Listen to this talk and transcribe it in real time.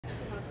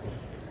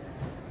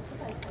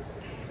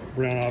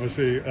Brianna,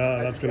 obviously,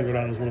 that's going to go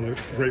down as one of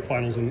the great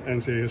finals in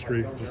NCAA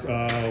history. Just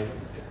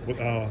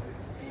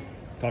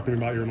talk to me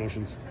about your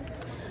emotions.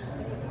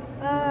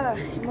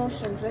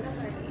 Emotions, let's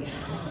see.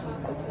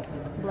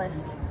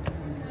 Blessed.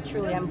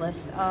 Truly, I'm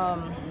blessed.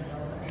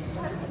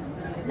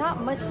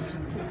 Not much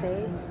to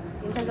say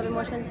in terms of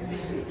emotions.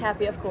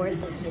 Happy, of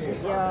course.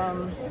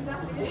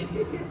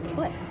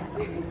 Blessed, that's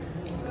all.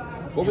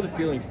 What were the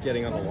feelings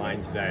getting on the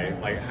line today?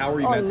 Like, how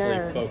were you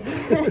mentally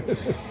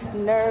focused?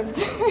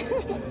 Nerves.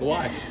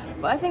 Why?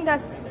 But I think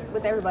that's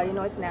with everybody,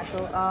 it's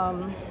natural.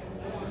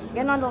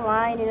 Getting on the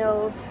line,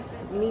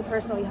 me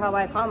personally, how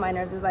I calm my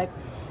nerves is like,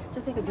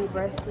 just take a deep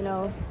breath,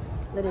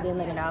 let it in,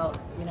 let it out.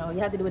 You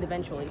have to do it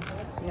eventually.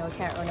 You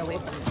can't run away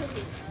from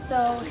it.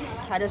 So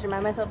I just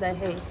remind myself that,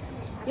 hey,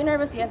 you're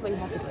nervous, yes, but you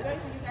have to do it.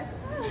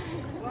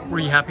 Were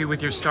you happy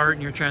with your start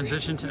and your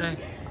transition today?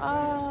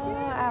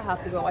 I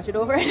have to go watch it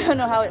over. I don't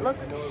know how it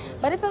looks,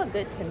 but it felt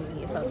good to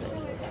me. It felt good.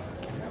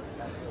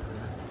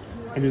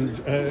 I mean,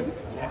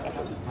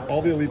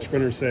 all the elite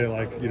sprinters say,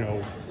 like,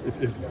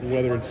 if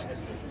whether it's,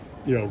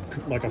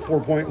 like a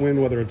 4-point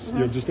win, whether it's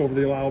just over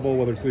the allowable,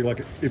 whether it's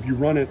like if you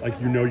run it, like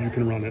you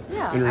can run it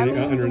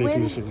under any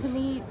conditions. To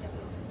me,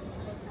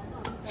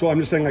 so I'm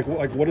just saying, like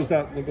what does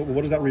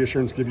that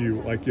reassurance give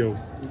you, like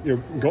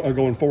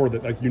going forward,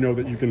 that like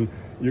that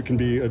you can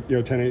be a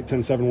 10-8,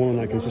 10-7 woman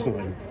like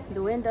consistently.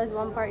 The wind does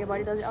one part, your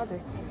body does the other.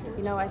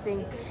 I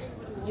think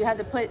you have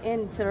to put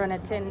in to run a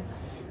 10-8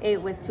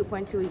 with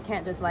 2.2. You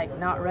can't just like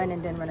not run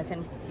and then run a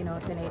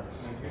 10-8.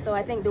 So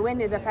I think the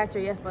wind is a factor,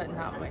 yes, but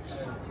not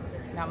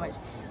much,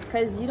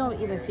 because you don't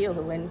even feel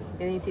the wind.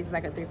 Then you see it's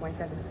like a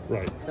 3.7.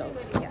 Right. So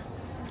yeah.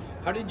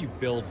 How did you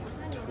build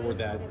toward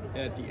that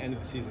at the end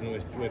of the season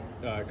with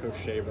Coach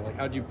Shaver? Like,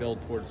 how did you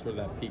build towards sort of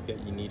that peak that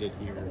you needed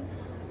here?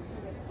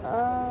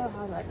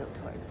 How do I build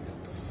towards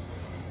it?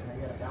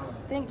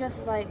 I think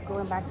just like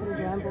going back to the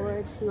drawing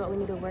board, see what we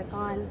need to work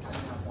on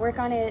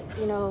it.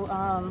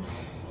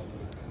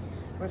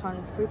 Work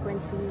on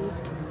frequency,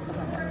 stuff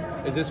like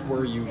that. Is this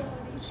where you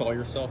saw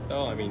yourself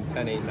though? I mean,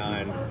 10, 8,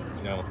 9.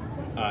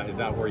 Is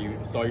that where you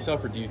saw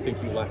yourself, or do you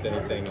think you left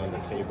anything on the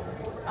table?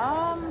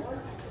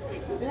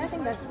 I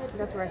think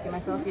that's where I see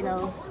myself.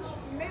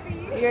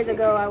 Years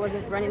ago I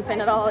wasn't running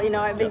 10 at all.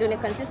 I've been doing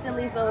it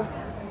consistently, so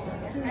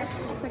it's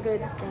a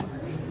good thing.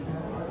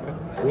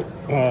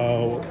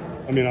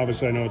 I mean,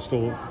 obviously, I know it's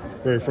still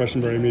very fresh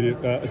and very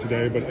immediate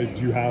today, but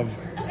do you have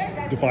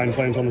defined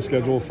plans on the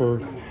schedule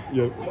for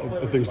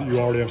things that you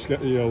already have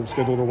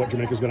scheduled, or what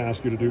Jamaica's going to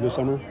ask you to do this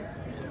summer?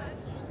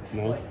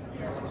 No.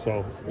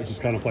 So it's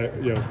just kind of play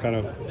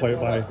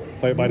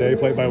it by day,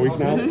 play it by week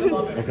now.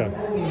 Okay.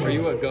 Are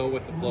you a go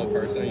with the flow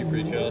person? Are you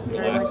pretty chill?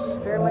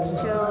 Very much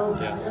chill.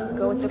 Yeah.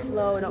 Go with the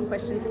flow. Don't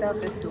question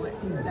stuff. Just do it.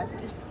 That's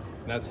it.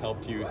 That's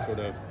helped you sort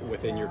of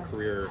within your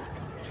career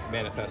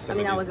manifest some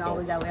of these I wasn't results.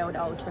 always that way. I would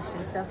always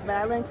question stuff, but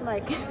I learned to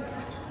like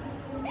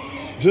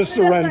just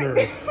surrender.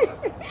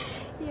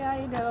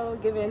 Yeah,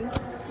 give in.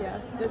 Yeah,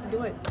 just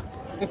do it.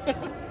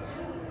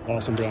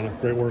 Awesome,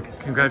 Brianna. Great work.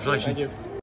 Congratulations. Thank you.